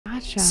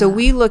Gotcha. So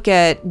we look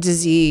at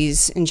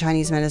disease in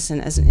Chinese medicine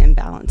as an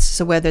imbalance.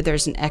 So whether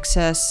there's an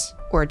excess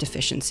or a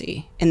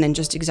deficiency, and then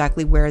just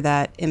exactly where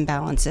that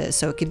imbalance is.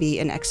 So it could be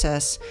an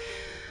excess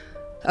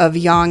of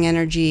yang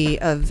energy,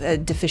 of a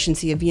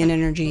deficiency of yin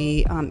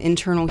energy,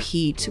 internal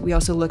heat. We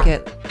also look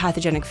at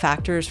pathogenic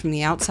factors from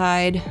the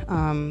outside.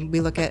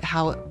 We look at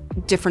how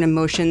different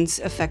emotions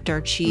affect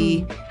our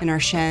qi and our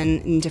shen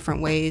in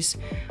different ways.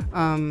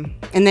 And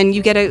then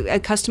you get a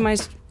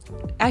customized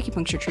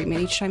acupuncture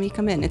treatment each time you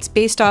come in. It's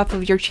based off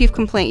of your chief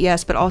complaint,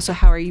 yes, but also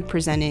how are you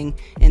presenting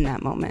in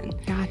that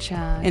moment.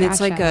 Gotcha. And it's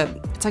like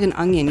an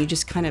onion. You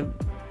just kind of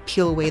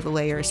peel away the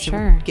layers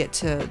Sure. to get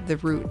to the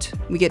root.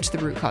 We get to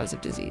the root cause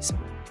of disease.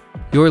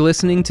 You're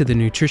listening to the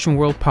Nutrition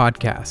World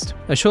Podcast,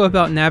 a show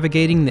about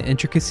navigating the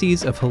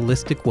intricacies of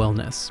holistic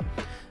wellness.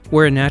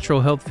 We're a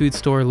natural health food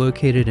store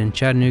located in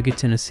Chattanooga,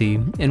 Tennessee,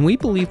 and we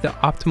believe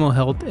that optimal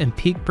health and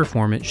peak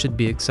performance should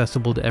be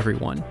accessible to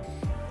everyone.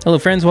 Hello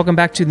friends, welcome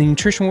back to the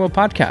Nutrition World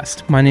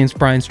Podcast. My name is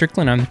Brian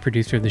Strickland, I'm the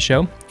producer of the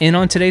show, and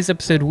on today's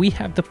episode we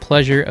have the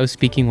pleasure of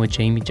speaking with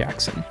Jamie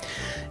Jackson.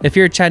 If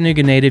you're a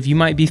Chattanooga native, you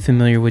might be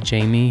familiar with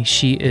Jamie.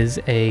 She is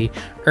a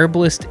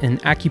herbalist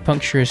and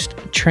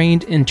acupuncturist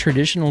trained in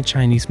traditional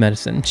Chinese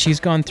medicine. She's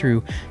gone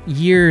through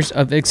years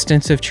of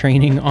extensive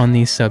training on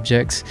these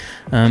subjects,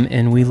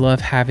 and we love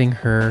having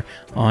her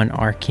on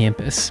our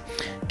campus.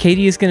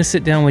 Katie is going to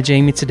sit down with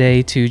Jamie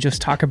today to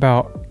just talk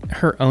about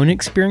her own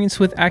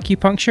experience with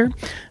acupuncture,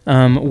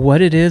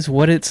 what it is,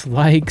 what it's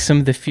like, some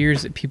of the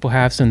fears that people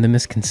have, some of the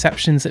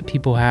misconceptions that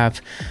people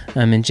have,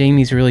 and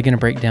Jamie's really going to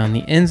break down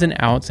the ins and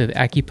outs of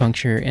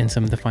acupuncture and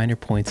some of the finer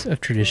points of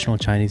traditional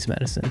Chinese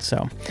medicine.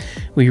 So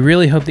we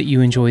really hope that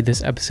you enjoyed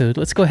this episode.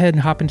 Let's go ahead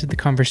and hop into the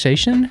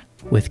conversation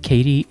with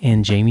Katie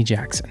and Jamie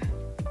Jackson.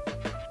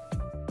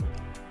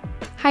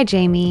 Hi,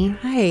 Jamie.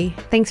 Hi.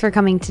 Thanks for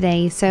coming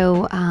today.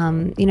 So,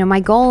 my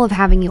goal of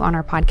having you on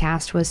our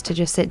podcast was to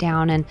just sit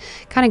down and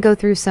kind of go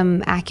through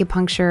some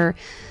acupuncture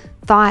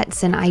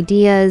thoughts and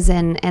ideas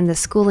and the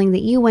schooling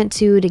that you went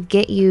to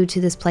get you to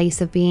this place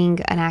of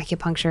being an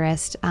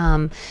acupuncturist.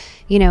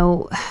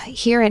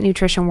 Here at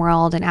Nutrition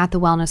World and at the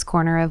Wellness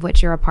Corner, of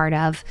which you're a part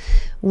of,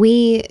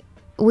 we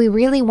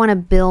really want to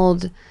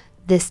build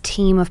this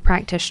team of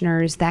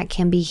practitioners that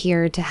can be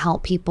here to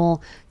help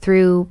people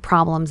through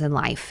problems in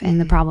life. And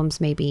the problems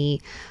may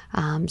be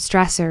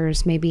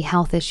stressors, maybe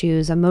health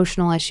issues,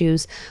 emotional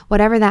issues,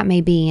 whatever that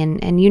may be.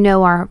 And you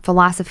know our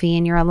philosophy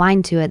and you're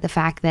aligned to it, the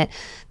fact that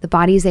the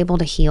body is able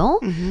to heal,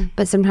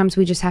 but sometimes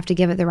we just have to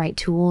give it the right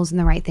tools and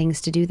the right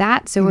things to do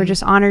that. So we're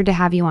just honored to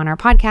have you on our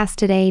podcast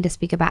today to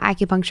speak about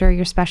acupuncture,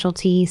 your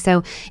specialty.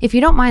 So if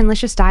you don't mind, let's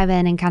just dive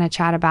in and kind of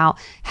chat about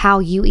how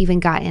you even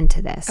got into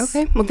this.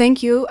 Okay. Well,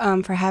 thank you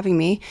for having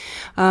me.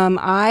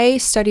 I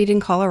studied in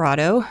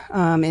Colorado,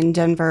 in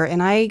Denver,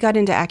 and I got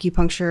into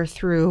acupuncture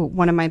through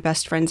one of my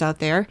best friends out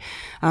there.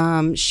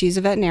 She's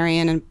a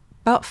veterinarian, and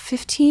about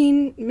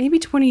 15, maybe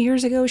 20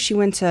 years ago, she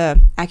went to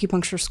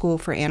acupuncture school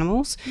for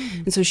animals.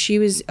 And so she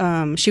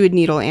would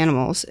needle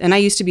animals. And I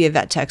used to be a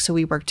vet tech, so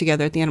we worked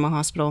together at the animal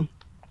hospital.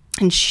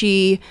 And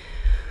she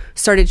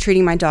started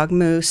treating my dog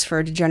Moose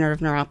for degenerative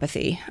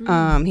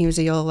neuropathy. He was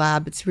a yellow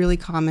lab. It's really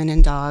common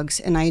in dogs.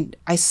 And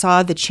I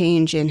saw the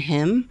change in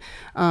him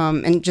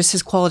and just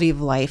his quality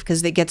of life,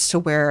 because it gets to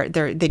where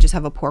they just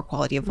have a poor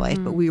quality of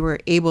life. But we were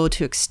able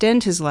to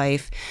extend his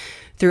life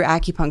through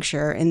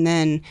acupuncture. And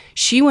then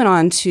she went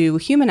on to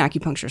human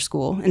acupuncture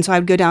school. And so I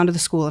would go down to the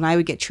school and I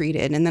would get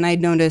treated. And then I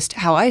noticed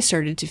how I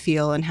started to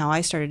feel and how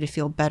I started to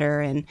feel better.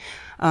 And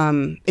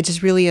it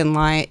just really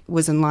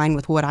was in line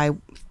with what I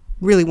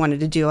really wanted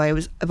to do.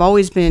 I've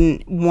always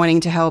been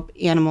wanting to help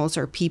animals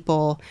or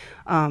people.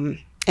 And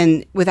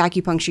with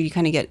acupuncture, you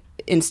kind of get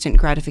instant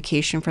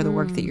gratification for the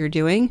work that you're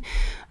doing.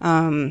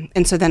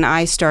 And so then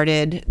I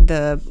started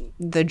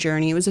the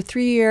journey. It was a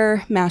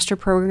 3-year master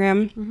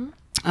program.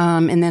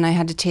 And then I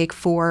had to take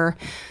 4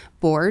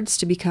 boards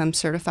to become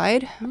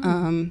certified,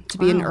 to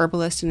be an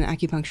herbalist and an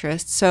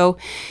acupuncturist. So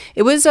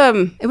it was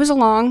a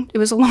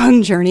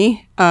long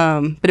journey.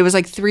 But it was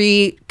like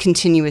 3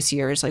 continuous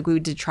years. Like we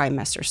did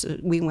trimesters. So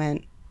we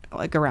went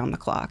like around the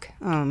clock.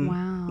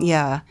 Wow.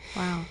 Yeah.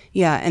 Wow.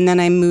 Yeah. And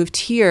then I moved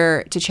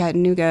here to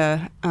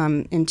Chattanooga,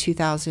 in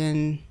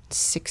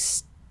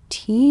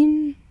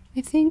 2016,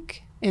 I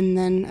think. And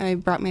then I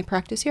brought my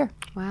practice here.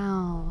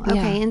 Wow. Okay.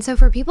 Yeah. And so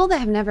for people that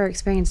have never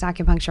experienced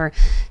acupuncture,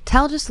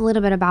 tell just a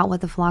little bit about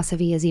what the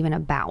philosophy is even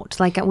about.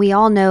 Like we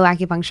all know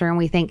acupuncture and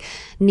we think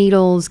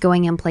needles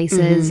going in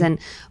places, and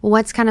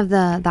what's kind of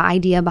the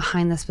idea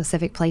behind the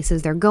specific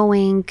places they're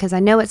going? Because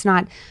I know it's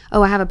not,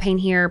 oh, I have a pain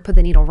here, put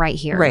the needle right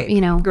here. Right.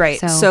 Right.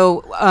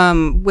 So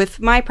with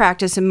my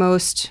practice and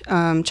most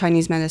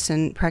Chinese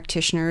medicine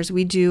practitioners,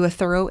 we do a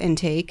thorough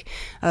intake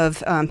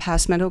of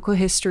past medical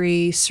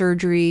history,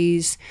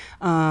 surgeries,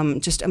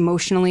 just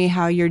emotionally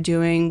how you're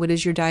doing, what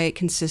does your diet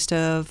consist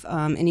of,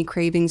 any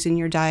cravings in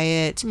your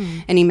diet,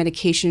 any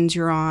medications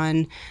you're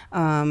on,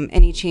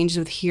 any changes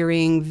with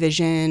hearing,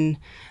 vision,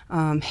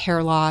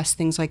 hair loss,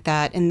 things like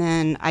that. And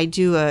then I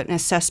do an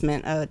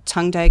assessment, a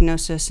tongue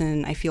diagnosis,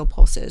 and I feel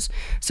pulses.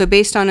 So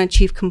based on a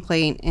chief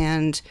complaint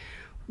and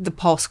the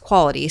pulse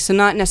quality, so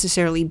not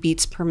necessarily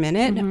beats per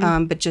minute,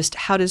 but just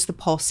how does the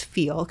pulse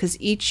feel? Because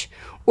each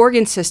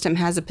organ system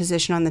has a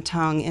position on the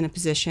tongue and a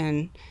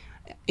position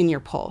in your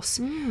pulse.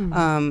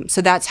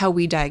 So that's how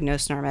we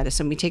diagnose in our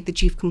medicine. We take the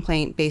chief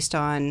complaint based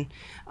on,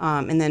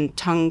 and then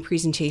tongue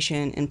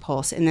presentation and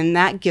pulse. And then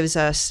that gives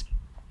us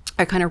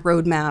a kind of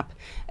roadmap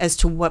as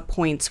to what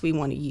points we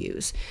want to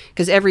use.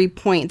 Because every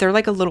point, they're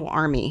like a little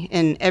army,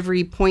 and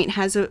every point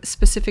has a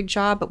specific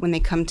job, but when they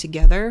come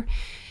together,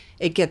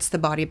 it gets the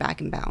body back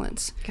in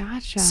balance.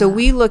 Gotcha. So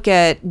we look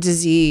at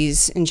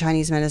disease in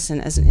Chinese medicine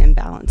as an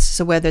imbalance.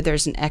 So whether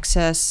there's an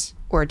excess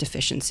or a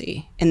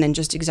deficiency, and then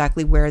just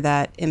exactly where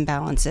that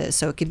imbalance is.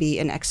 So it could be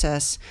an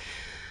excess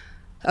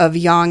of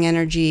yang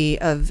energy,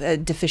 of a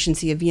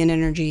deficiency of yin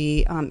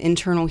energy,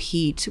 internal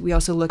heat. We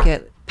also look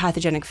at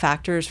pathogenic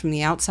factors from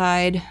the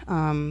outside.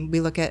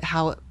 We look at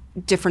how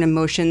different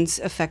emotions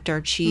affect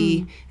our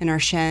qi and our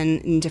shen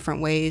in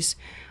different ways.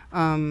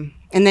 And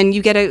then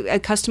you get a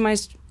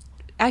customized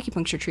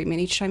acupuncture treatment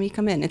each time you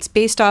come in. It's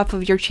based off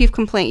of your chief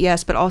complaint,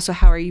 yes, but also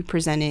how are you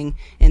presenting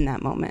in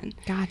that moment.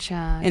 Gotcha.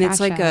 And it's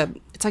like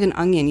an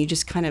onion. You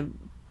just kind of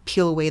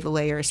peel away the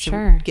layers to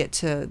Sure. get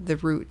to the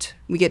root.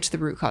 We get to the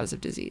root cause of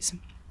disease.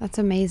 That's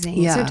amazing.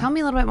 Yeah. So tell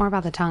me a little bit more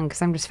about the tongue,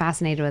 because I'm just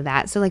fascinated with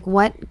that. So like,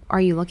 what are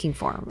you looking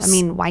for? I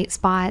mean, white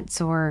spots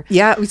or?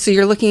 Yeah, so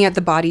you're looking at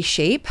the body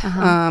shape,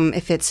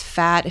 if it's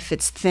fat, if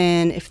it's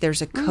thin, if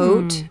there's a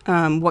coat,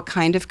 what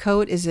kind of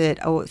coat. Is it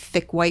a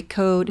thick white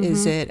coat?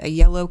 Is it a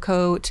yellow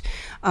coat?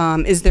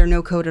 Is there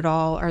no coat at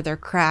all? Are there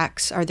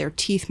cracks? Are there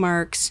teeth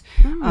marks?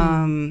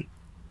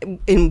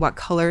 In what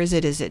color is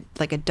it? Is it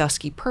like a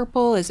dusky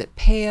purple? Is it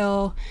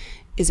pale?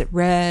 Is it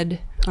red?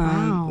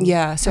 Wow.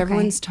 Yeah, so Okay.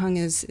 everyone's tongue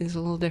is a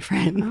little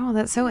different. Oh,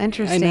 that's so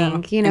interesting.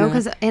 know, You I know, know.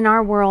 because in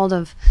our world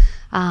of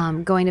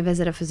going to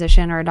visit a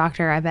physician or a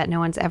doctor, I bet no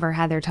one's ever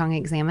had their tongue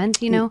examined,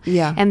 you know?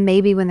 Yeah. And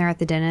maybe when they're at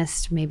the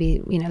dentist,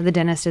 maybe, you know, the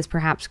dentist has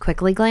perhaps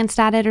quickly glanced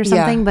at it or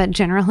something, but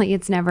generally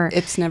it's never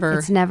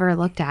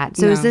looked at.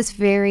 So is No. this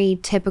very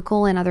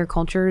typical in other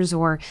cultures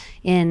or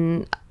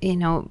in, you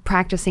know,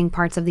 practicing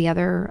parts of the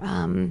other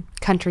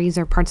countries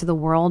or parts of the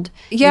world?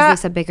 Yeah. Is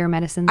this a bigger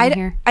medicine than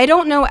here? I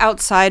don't know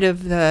outside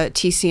of the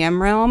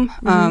TCM realm,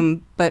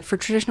 but for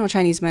traditional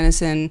Chinese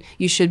medicine,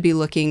 you should be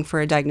looking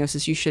for a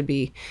diagnosis.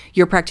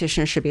 Your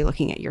practitioner should be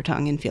looking at your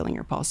tongue and feeling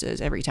your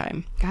pulses every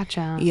time.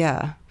 Gotcha.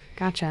 Yeah.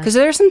 Gotcha. Because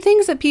there are some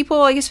things that people,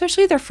 like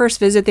especially their first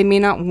visit, they may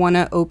not want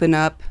to open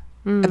up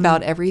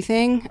about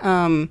everything.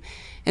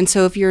 And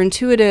so if you're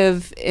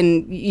intuitive,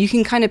 and you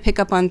can kind of pick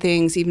up on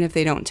things even if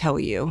they don't tell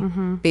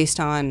you based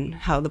on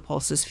how the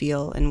pulses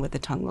feel and what the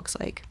tongue looks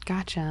like.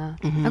 Gotcha.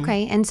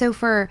 Okay. And so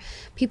for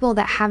people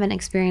that haven't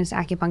experienced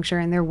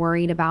acupuncture and they're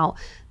worried about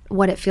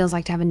what it feels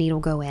like to have a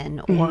needle go in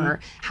or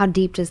how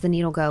deep does the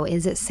needle go?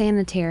 Is it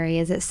sanitary?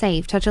 Is it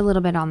safe? Touch a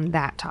little bit on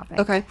that topic.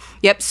 Okay.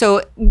 Yep.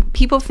 So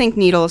people think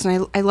needles,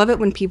 and I love it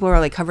when people are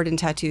like covered in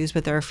tattoos,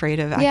 but they're afraid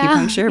of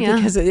acupuncture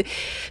because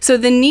so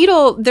the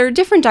needle, there are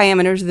different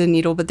diameters of the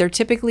needle, but they're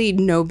typically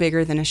no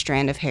bigger than a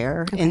strand of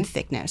hair in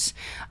thickness.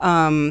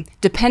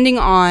 Depending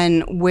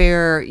on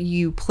where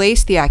you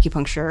place the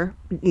acupuncture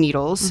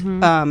needles,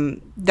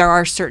 there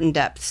are certain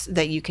depths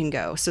that you can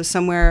go. So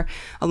somewhere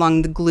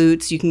along the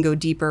glutes, you can go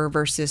deeper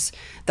versus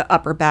the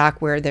upper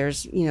back where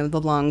there's, you know,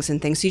 the lungs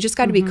and things. So you just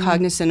got to be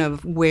cognizant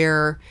of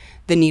where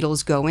the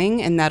needle's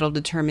going, and that'll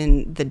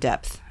determine the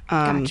depth.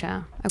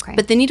 Gotcha. Okay.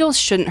 But the needles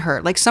shouldn't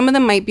hurt. Like some of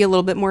them might be a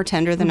little bit more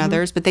tender than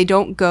others, but they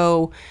don't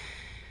go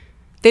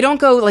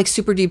like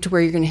super deep to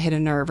where you're going to hit a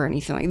nerve or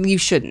anything. Like you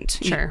shouldn't.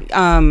 Sure.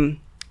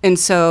 And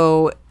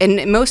so,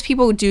 and most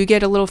people do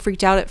get a little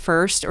freaked out at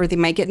first, or they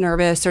might get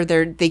nervous, or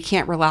they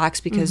can't relax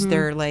because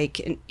they're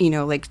like, you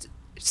know, like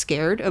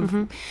scared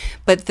of,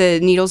 but the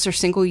needles are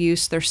single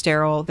use, they're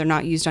sterile, they're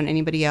not used on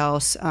anybody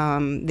else.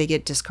 They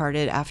get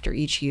discarded after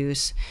each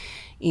use.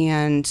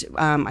 And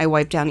I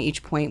wipe down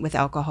each point with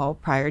alcohol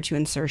prior to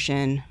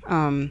insertion.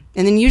 And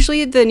then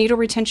usually the needle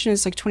retention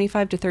is like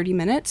 25 to 30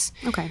 minutes.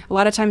 Okay. A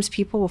lot of times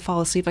people will fall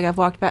asleep. Like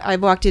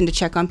I've walked in to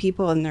check on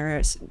people and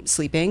they're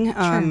sleeping.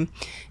 And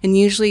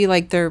usually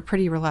like they're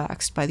pretty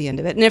relaxed by the end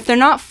of it. And if they're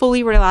not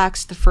fully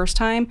relaxed the first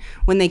time,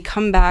 when they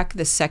come back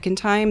the second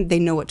time, they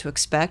know what to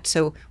expect.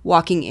 So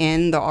walking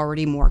in, they're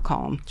already more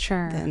calm.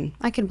 Sure. Then,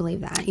 I could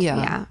believe that.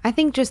 Yeah. I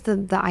think just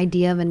the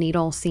idea of a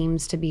needle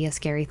seems to be a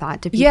scary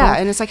thought to people. yeah.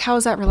 And it's like, how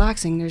is that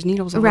relaxing? There's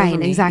needles all over Right,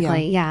 me.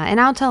 exactly. Yeah.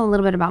 And I'll tell a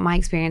little bit about my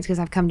experience because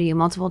I've come to you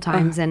multiple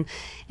times and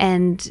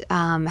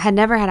had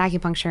never had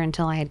acupuncture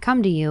until I had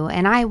come to you.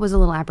 And I was a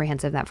little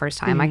apprehensive that first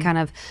time. I kind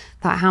of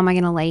thought, how am I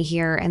going to lay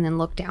here and then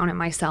look down at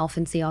myself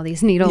and see all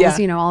these needles,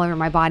 you know, all over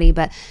my body?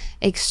 But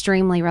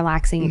extremely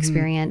relaxing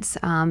experience.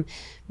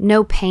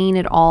 No pain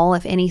at all.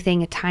 If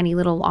anything, a tiny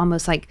little,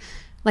 almost like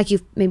like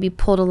you've maybe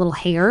pulled a little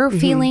hair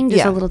feeling,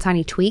 just a little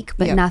tiny tweak,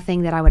 but Yeah.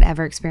 nothing that I would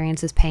ever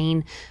experience as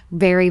pain.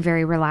 Very,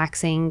 very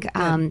relaxing.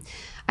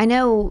 I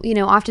know,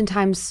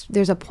 oftentimes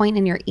there's a point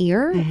in your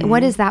ear.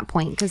 What is that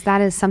point? Because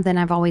that is something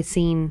I've always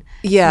seen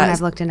when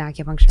I've looked into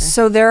acupuncture.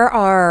 So there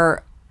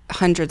are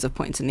hundreds of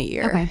points in the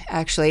ear,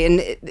 actually.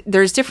 And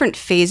there's different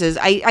phases.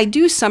 I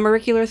do some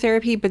auricular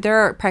therapy, but there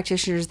are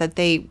practitioners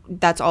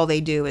that's all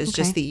they do is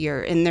just the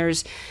ear. And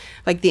there's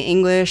like the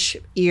English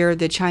ear,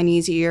 the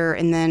Chinese ear,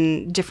 and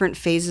then different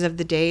phases of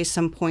the day.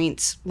 Some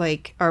points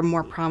like are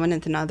more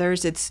prominent than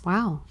others. It's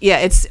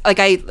it's like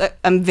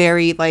I'm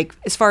very like,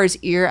 as far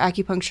as ear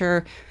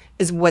acupuncture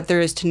is what there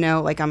is to know.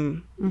 Like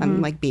I'm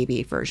like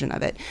baby version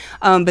of it.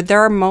 But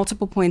there are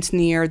multiple points in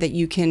the ear that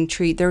you can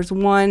treat. There's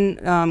one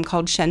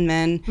called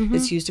Shenmen.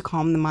 It's used to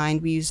calm the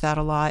mind. We use that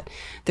a lot.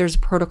 There's a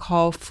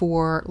protocol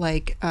for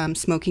like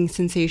smoking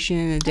censation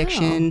and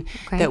addiction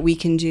that we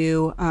can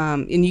do.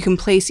 And you can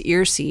place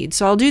ear seeds.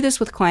 So I'll do this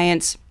with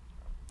clients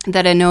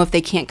that I know if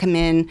they can't come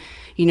in,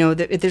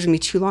 that if there's gonna be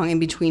too long in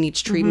between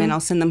each treatment, I'll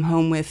send them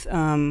home with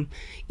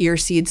ear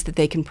seeds that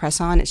they can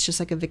press on. It's just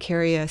like a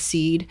Vicaria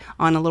seed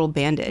on a little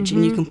bandage,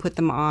 and you can put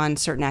them on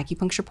certain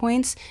acupuncture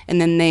points,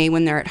 and then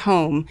when they're at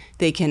home,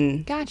 they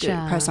can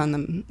press on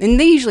them. And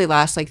they usually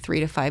last like 3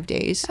 to 5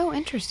 days. Oh,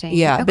 interesting.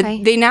 Yeah, but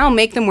they now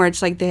make them where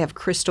it's like they have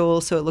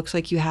crystals, so it looks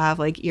like you have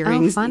like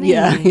earrings. Oh, funny.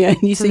 Yeah.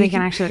 So they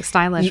can actually look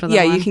stylish with them.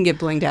 Yeah, you can get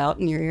blinged out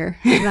in your ear.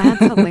 That's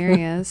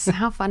hilarious.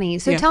 How funny.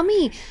 So tell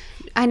me,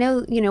 I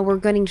know, we're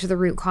getting to the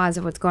root cause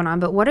of what's going on,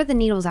 but what are the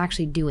needles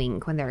actually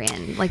doing when they're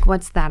in? Like,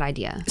 what's that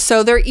idea?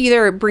 So they're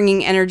either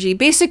bringing energy,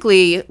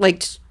 basically,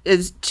 like,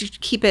 is to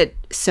keep it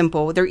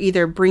simple, they're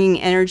either bringing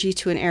energy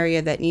to an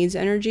area that needs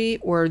energy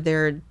or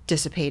they're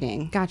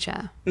dissipating.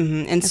 Gotcha.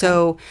 And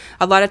so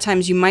a lot of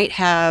times you might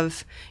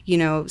have,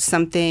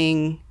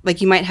 something,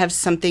 like you might have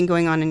something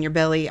going on in your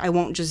belly. I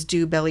won't just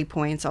do belly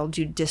points, I'll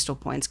do distal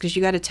points, because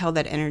you got to tell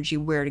that energy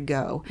where to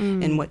go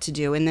and what to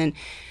do. And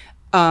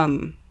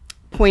then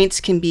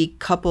points can be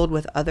coupled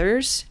with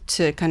others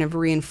to kind of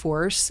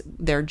reinforce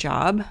their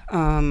job.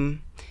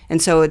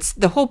 And so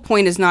the whole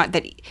point is not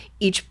that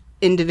each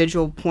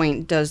individual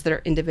point does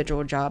their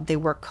individual job. They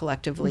work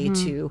collectively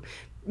to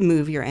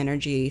move your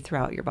energy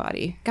throughout your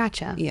body.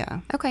 Gotcha.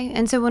 Yeah. Okay.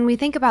 And so when we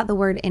think about the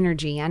word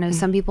energy, I know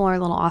some people are a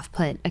little off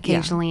put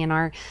occasionally in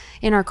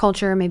our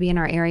culture, maybe in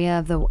our area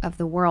of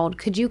the world.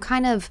 Could you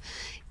kind of,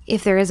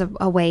 if there is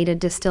a way to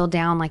distill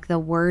down like the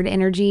word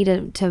energy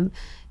to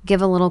give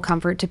a little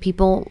comfort to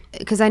people,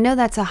 because I know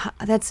that's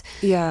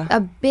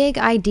a big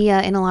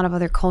idea in a lot of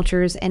other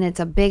cultures, and it's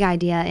a big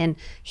idea in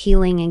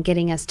healing and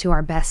getting us to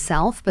our best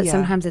self, but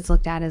sometimes it's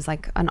looked at as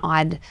like an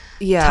odd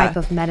type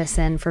of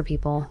medicine for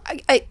people.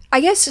 I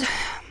guess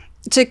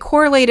to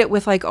correlate it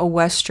with like a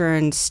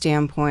Western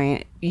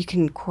standpoint, you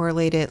can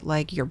correlate it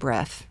like your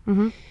breath,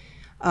 and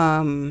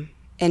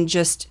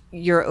just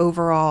your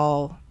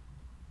overall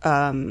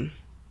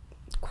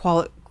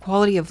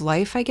quality of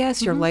life, I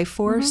guess, your life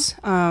force.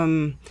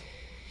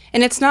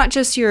 And it's not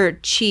just your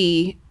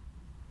chi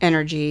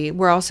energy.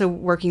 We're also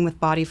working with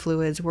body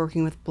fluids,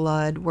 working with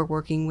blood. We're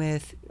working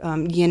with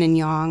yin and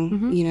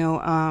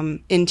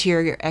yang,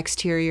 interior,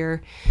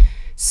 exterior.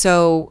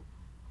 So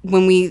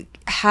when we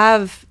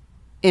have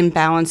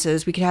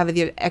imbalances, we could have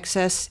either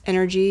excess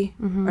energy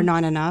or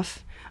not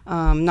enough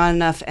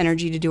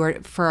energy to do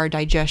for our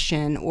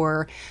digestion,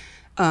 or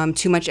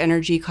too much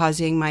energy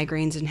causing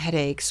migraines and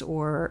headaches,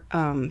 or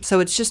so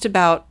it's just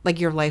about like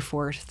your life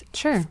force,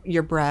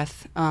 your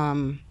breath,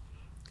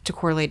 to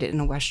correlate it in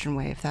a Western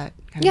way, if that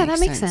kind of that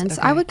makes sense.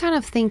 Okay. I would kind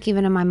of think,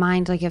 even in my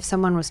mind, like if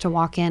someone was to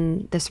walk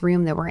in this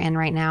room that we're in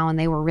right now and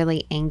they were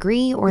really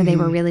angry, or they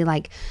were really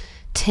like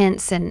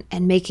tense and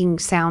making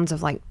sounds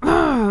of like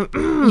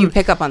you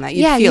pick up on that.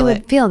 You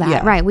would feel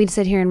that, right? We'd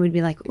sit here and we'd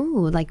be like,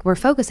 ooh, like we're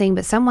focusing,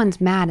 but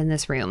someone's mad in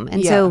this room.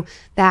 And so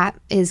that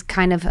is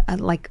kind of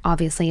like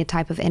obviously a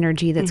type of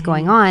energy that's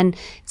going on.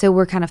 So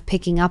we're kind of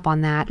picking up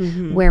on that,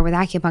 where with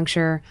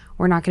acupuncture,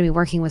 we're not going to be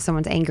working with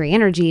someone's angry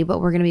energy, but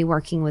we're going to be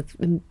working with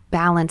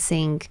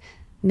balancing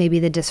maybe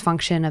the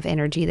dysfunction of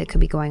energy that could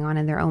be going on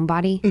in their own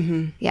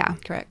body. Yeah.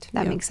 Correct.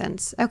 That makes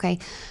sense. Okay.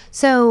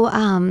 So,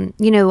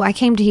 I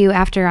came to you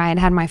after I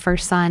had my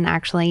first son,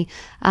 actually,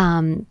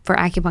 for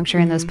acupuncture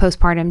in those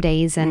postpartum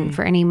days. And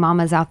for any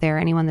mamas out there,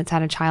 anyone that's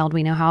had a child,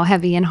 we know how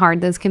heavy and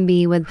hard those can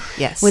be with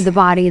the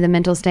body, the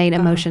mental state,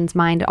 emotions,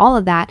 mind, all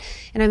of that.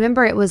 And I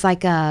remember it was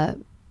like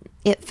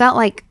it felt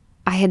like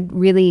I had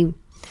really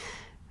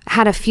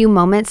had a few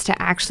moments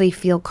to actually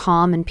feel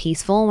calm and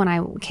peaceful when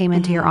I came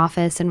into your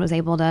office and was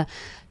able to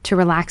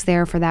relax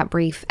there for that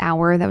brief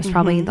hour. That was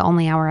probably the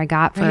only hour I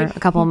got for a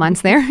couple of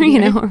months there,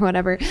 or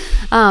whatever.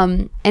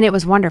 And it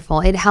was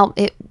wonderful. It helped.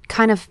 It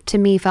kind of, to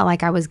me, felt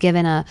like I was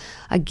given a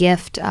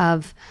gift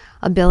of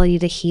ability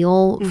to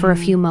heal for a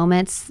few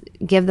moments,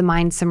 give the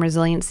mind some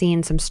resiliency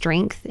and some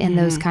strength in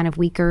those kind of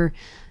weaker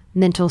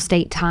mental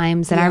state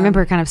times. And I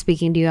remember kind of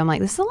speaking to you, I'm like,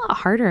 this is a lot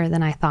harder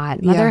than I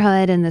thought,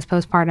 motherhood and this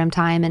postpartum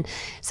time. And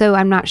so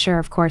I'm not sure,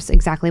 of course,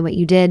 exactly what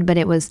you did, but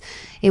it was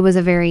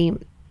a very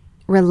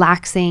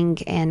relaxing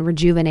and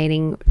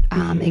rejuvenating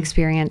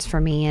experience for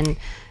me, and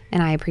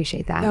I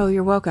appreciate that. Oh,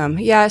 you're welcome.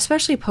 Yeah,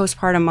 especially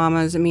postpartum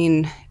mamas. I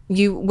mean,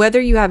 whether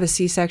you have a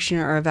C-section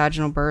or a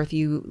vaginal birth,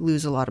 you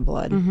lose a lot of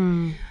blood.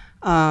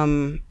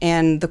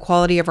 And the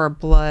quality of our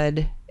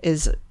blood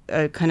is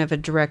a kind of a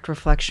direct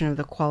reflection of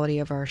the quality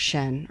of our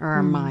shen, or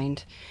our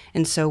mind.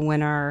 And so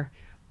when our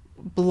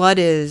blood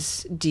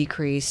is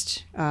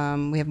decreased,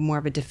 we have more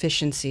of a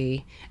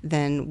deficiency,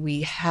 then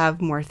we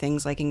have more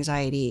things like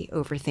anxiety,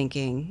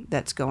 overthinking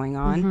that's going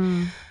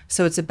on.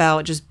 So it's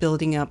about just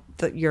building up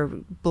your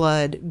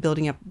blood,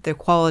 building up the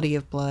quality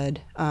of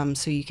blood,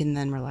 so you can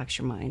then relax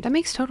your mind. That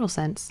makes total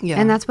sense. Yeah.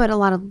 And that's what a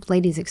lot of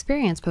ladies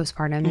experience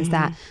postpartum is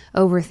that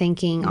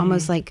overthinking,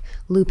 almost like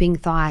looping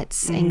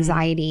thoughts,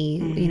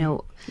 anxiety, you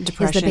know,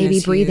 Depression is the baby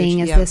is breathing?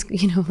 huge. Is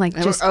this, you know, like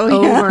just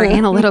over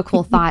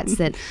analytical thoughts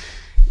that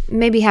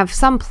maybe have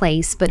some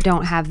place, but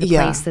don't have the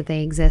place that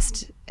they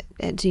exist,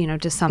 you know,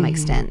 to some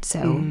extent.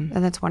 So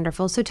that's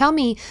wonderful. So tell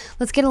me,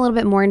 let's get a little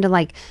bit more into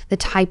like the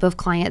type of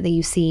client that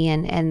you see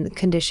and the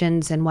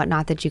conditions and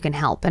whatnot that you can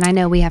help. And I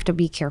know we have to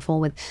be careful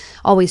with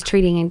always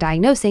treating and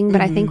diagnosing,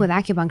 but I think with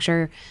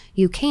acupuncture,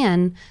 you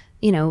can,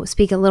 you know,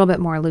 speak a little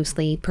bit more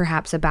loosely,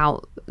 perhaps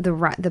about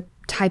the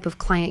type of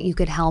client you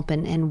could help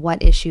and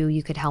what issue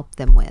you could help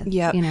them with.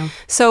 Yeah. You know,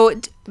 so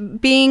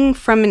being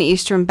from an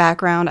Eastern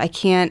background, I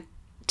can't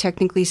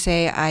technically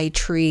say I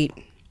treat,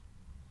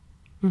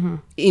 you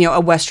know, a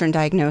Western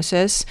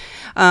diagnosis.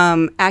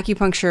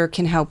 Acupuncture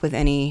can help with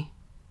any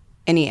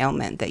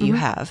ailment that you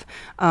have.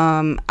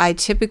 I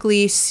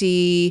typically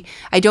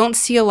I don't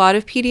see a lot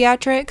of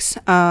pediatrics,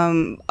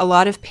 a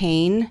lot of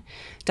pain,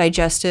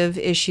 digestive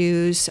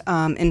issues,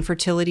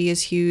 infertility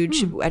is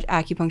huge.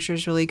 Acupuncture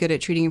is really good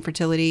at treating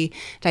infertility,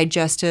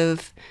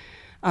 digestive,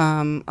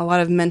 a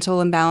lot of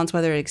mental imbalance,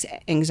 whether it's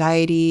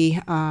anxiety,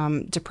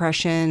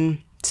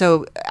 depression.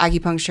 So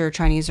acupuncture,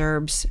 Chinese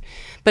herbs,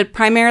 but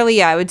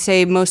primarily, I would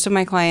say most of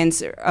my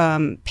clients,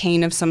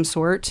 pain of some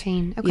sort.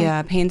 pain. Okay.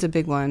 Yeah, pain's a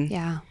big one.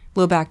 Yeah.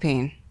 Low back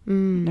pain.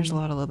 There's a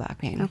lot of low back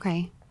pain.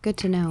 Okay. Good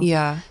to know.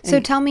 Yeah. So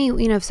tell me,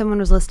 you know, if someone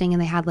was listening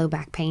and they had low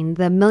back pain,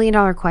 the $1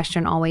 million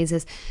question always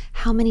is,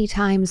 how many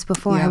times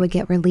before I would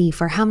get relief,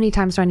 or how many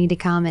times do I need to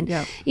come?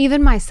 And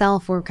even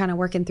myself, we're kind of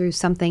working through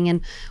something and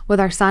with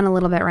our son a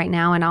little bit right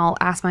now, and I'll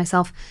ask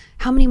myself,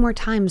 how many more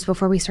times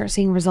before we start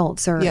seeing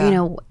results? Or, you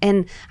know,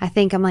 and I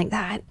think I'm like,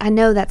 that I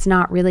know that's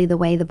not really the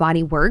way the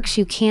body works.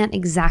 You can't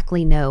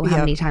exactly know how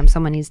many times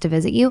someone needs to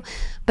visit you,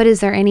 but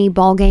is there any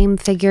ball game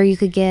figure you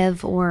could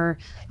give? Or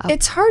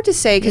it's hard to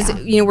say because,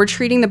 you know, we're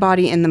treating the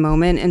body in the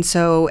moment. And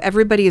so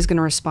everybody is going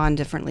to respond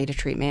differently to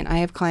treatment. I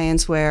have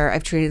clients where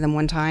I've treated them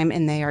one time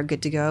and they are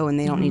good to go and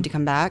they don't need to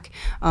come back.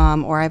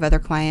 Or I have other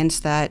clients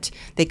that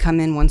they come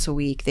in once a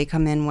week, they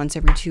come in once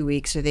every 2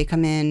 weeks, or they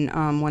come in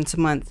once a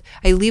month.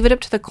 I leave it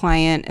up to the client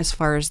as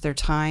far as their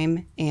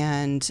time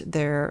and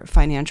their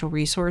financial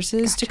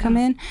resources to come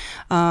in.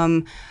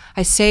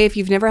 I say if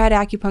you've never had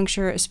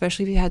acupuncture,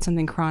 especially if you had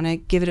something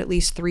chronic, give it at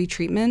least 3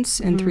 treatments,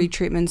 and 3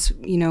 treatments,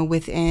 you know,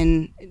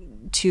 within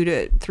 2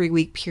 to 3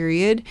 week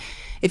period.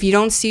 If you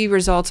don't see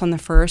results on the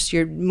first,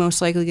 you're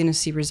most likely going to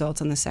see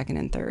results on the second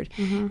and third.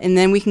 And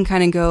then we can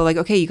kind of go like,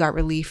 okay, you got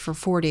relief for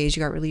 4 days,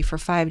 you got relief for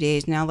 5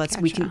 days. Now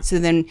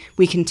then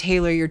we can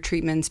tailor your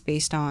treatments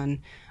based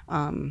on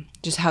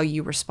just how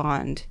you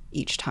respond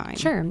each time.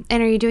 Sure.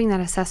 And are you doing that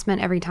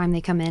assessment every time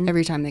they come in?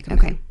 Every time they come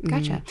in. Okay,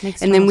 gotcha.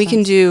 Makes And then we total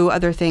can sense. do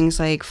other things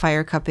like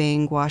fire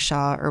cupping, gua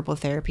sha, herbal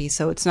therapy.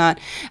 So it's not,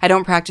 I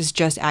don't practice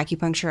just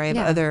acupuncture. I have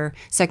other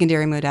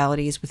secondary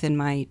modalities within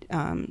my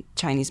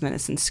Chinese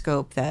medicine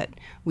scope that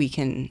we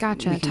can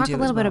Gotcha. we can Talk do a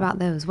little as bit well. about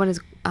those. What is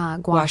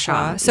gua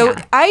sha? So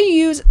I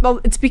use,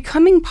 it's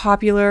becoming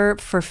popular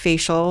for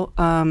facial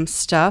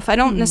stuff. I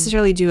don't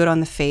necessarily do it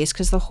on the face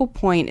because the whole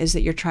point is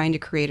that you're trying to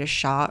create a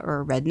sha or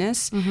a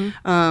redness.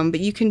 But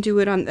you can do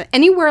it on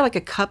anywhere like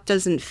a cup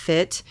doesn't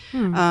fit.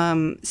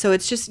 So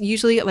it's just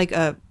usually like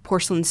a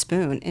porcelain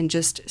spoon and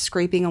just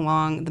scraping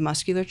along the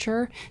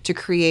musculature to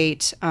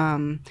create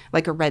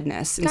like a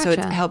redness. And so it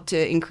Gotcha. helped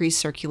to increase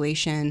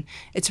circulation.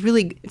 It's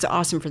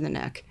awesome for the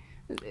neck.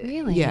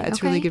 Really? Yeah,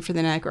 it's really Okay. good for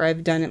the neck. Or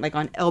I've done it like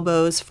on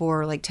elbows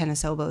for like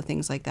tennis elbow,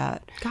 things like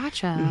that.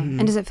 Gotcha.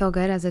 And does it feel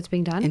good as it's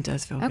being done? It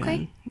does feel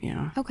Okay. good.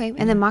 Yeah. Okay.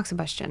 And then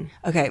moxibustion.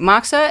 Okay,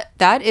 moxa,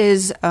 that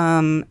is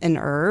an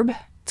herb.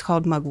 It's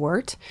called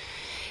mugwort.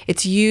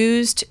 It's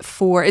used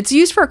for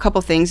a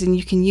couple things, and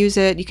you can use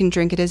it. You can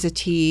drink it as a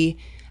tea,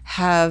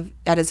 have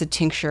that as a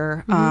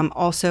tincture.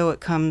 Also, it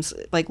comes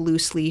like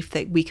loose leaf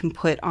that we can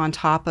put on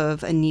top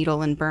of a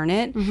needle and burn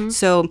it.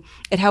 So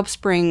it helps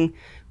bring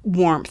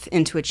warmth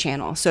into a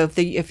channel. So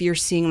if you're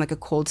seeing like a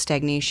cold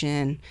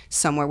stagnation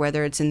somewhere,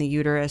 whether it's in the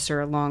uterus or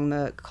along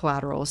the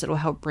collaterals, it'll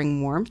help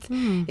bring warmth.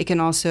 It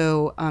can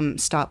also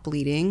stop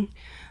bleeding.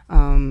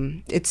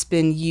 It's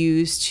been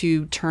used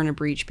to turn a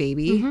breech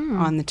baby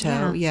on the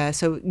toe. Yeah,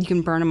 so you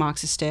can burn a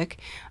moxa stick.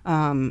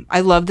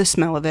 I love the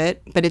smell of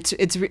it, but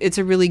it's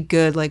a really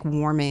good like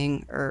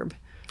warming herb.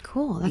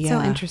 Cool. That's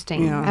so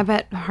interesting. Yeah. I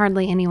bet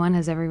hardly anyone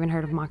has ever even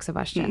heard of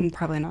moxibustion.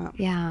 Probably not.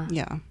 Yeah.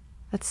 Yeah.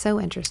 That's so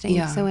interesting.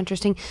 Yeah. So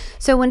interesting.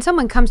 So when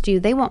someone comes to you,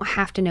 they won't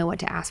have to know what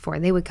to ask for.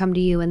 They would come to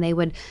you and they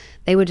would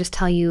just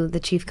tell you the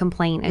chief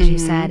complaint, as you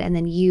said, and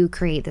then you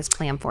create this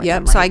plan for them.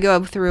 Yep. Right? So I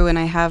go through and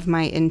I have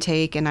my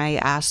intake and I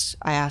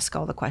ask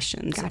all the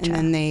questions. Gotcha. And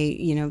then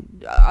they,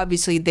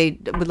 obviously they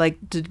would like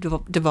to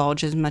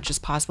divulge as much as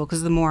possible,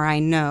 because the more I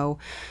know,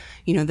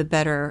 the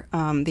better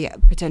the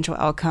potential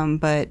outcome.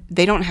 But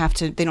they don't have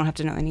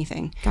to know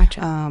anything.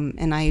 Gotcha.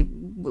 And I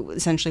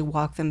essentially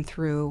walk them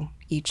through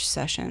each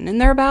session, and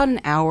they're about an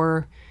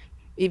hour.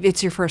 If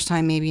it's your first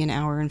time, maybe an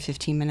hour and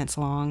 15 minutes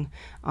long.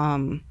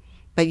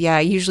 But yeah, I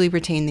usually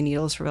retain the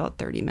needles for about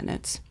 30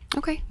 minutes.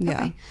 Okay. Yeah.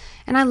 Okay.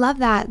 And I love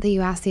that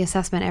you ask the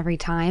assessment every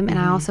time. And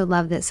I also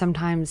love that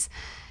sometimes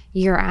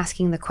you're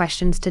asking the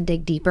questions to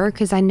dig deeper,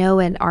 because I know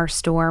at our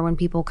store when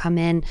people come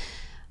in,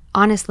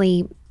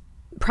 honestly,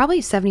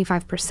 probably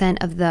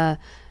 75% of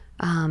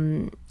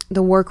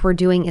the work we're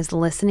doing is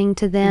listening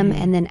to them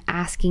and then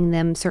asking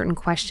them certain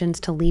questions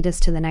to lead us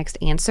to the next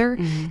answer.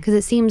 Because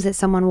it seems that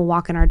someone will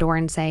walk in our door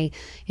and say,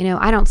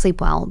 I don't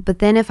sleep well. But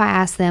then if I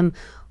ask them,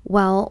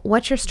 well,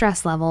 what's your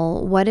stress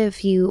level? What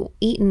if you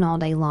eaten all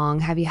day long?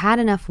 Have you had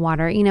enough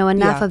water?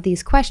 Enough of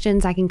these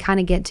questions, I can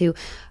kind of get to,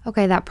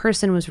 okay, that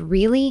person was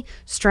really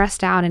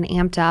stressed out and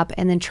amped up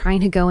and then trying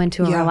to go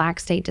into a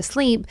relaxed state to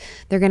sleep.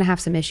 They're going to have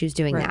some issues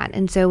doing that.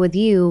 And so with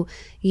you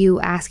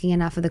asking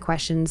enough of the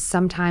questions,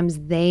 sometimes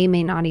they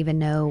may not even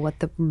know what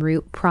the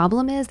root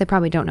problem is. They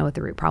probably don't know what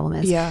the root problem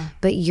is. Yeah.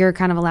 But you're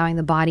kind of allowing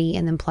the body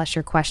and then plus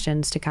your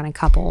questions to kind of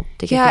couple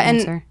to get the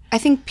answer. And I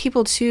think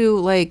people too,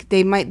 like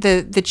they might,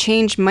 the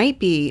change might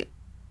be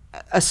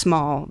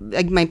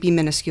might be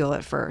minuscule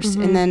at first.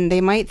 And then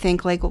they might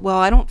think like, well,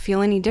 I don't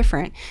feel any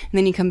different. And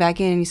then you come back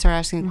in and you start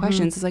asking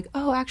questions. It's like,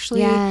 oh,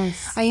 actually, I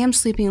am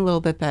sleeping a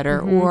little bit better.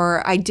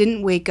 Or I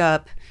didn't wake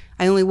up.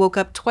 I only woke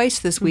up twice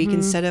this week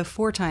instead of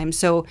 4 times.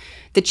 So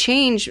the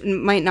change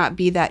might not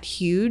be that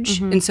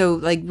huge. And so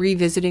like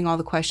revisiting all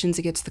the questions,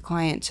 it gets the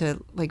client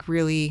to like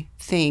really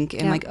think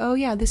and like, oh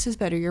yeah, this is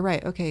better. You're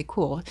right. Okay,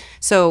 cool.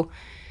 So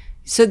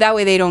that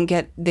way they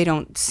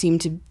don't seem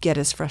to get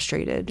as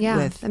frustrated.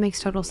 Yeah, that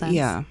makes total sense.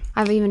 Yeah.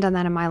 I've even done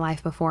that in my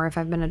life before. If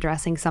I've been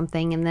addressing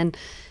something and then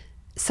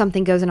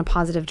something goes in a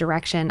positive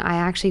direction, I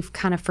actually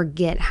kind of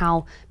forget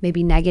how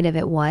maybe negative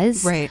it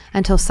was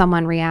until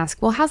someone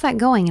re-asks, well, how's that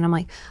going? And I'm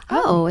like,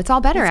 oh, it's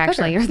all better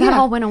actually. Or that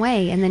all went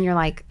away. And then you're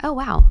like, oh,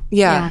 wow.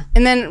 Yeah.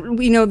 And then,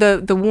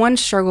 the one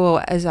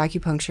struggle as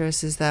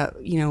acupuncturists is that,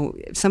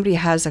 if somebody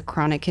has a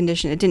chronic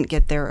condition, it didn't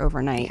get there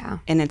overnight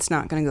and it's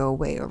not going to go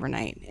away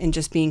overnight. And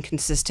just being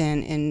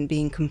consistent and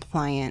being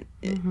compliant,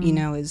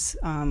 is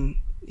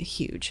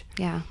huge.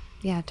 Yeah.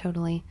 Yeah,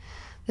 totally.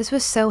 This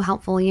was so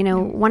helpful.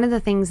 One of the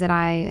things that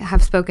I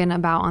have spoken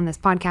about on this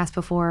podcast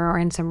before or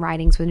in some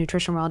writings with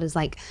Nutrition World is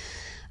like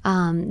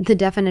the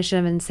definition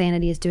of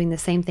insanity is doing the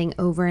same thing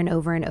over and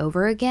over and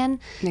over again.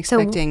 And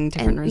expecting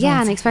different results.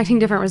 Yeah, and expecting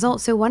different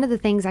results. So one of the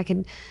things I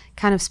could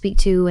kind of speak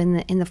to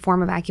in the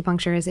form of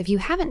acupuncture is if you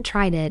haven't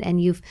tried it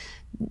and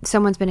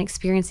someone's been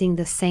experiencing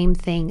the same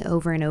thing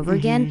over and over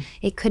again,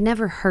 it could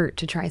never hurt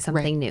to try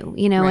something new,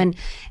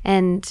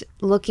 and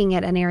looking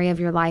at an area of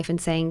your life and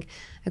saying,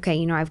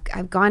 okay,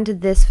 I've gone to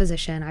this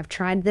physician, I've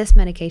tried this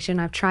medication,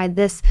 I've tried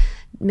this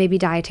maybe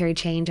dietary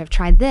change, I've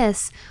tried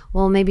this.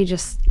 Well, maybe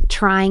just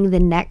trying the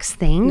next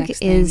thing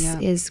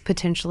is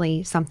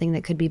potentially something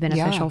that could be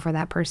beneficial for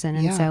that person.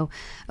 And so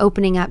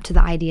opening up to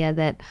the idea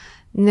that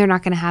they're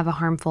not going to have a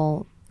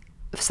harmful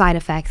side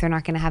effect, they're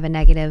not going to have a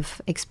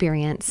negative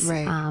experience.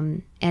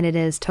 And it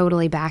is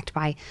totally backed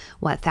by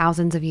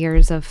thousands of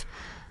years of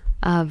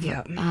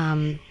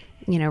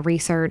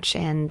research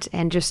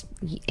and just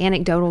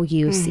anecdotal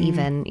use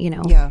even,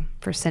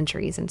 for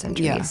centuries and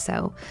centuries.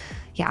 So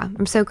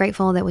I'm so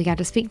grateful that we got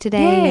to speak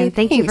today. Yay, and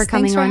thank you for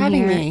coming on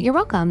having here. Me. You're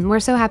welcome.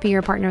 We're so happy you're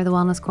a partner of the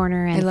Wellness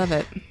Corner. And I love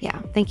it.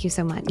 Yeah. Thank you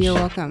so much. You're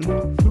welcome.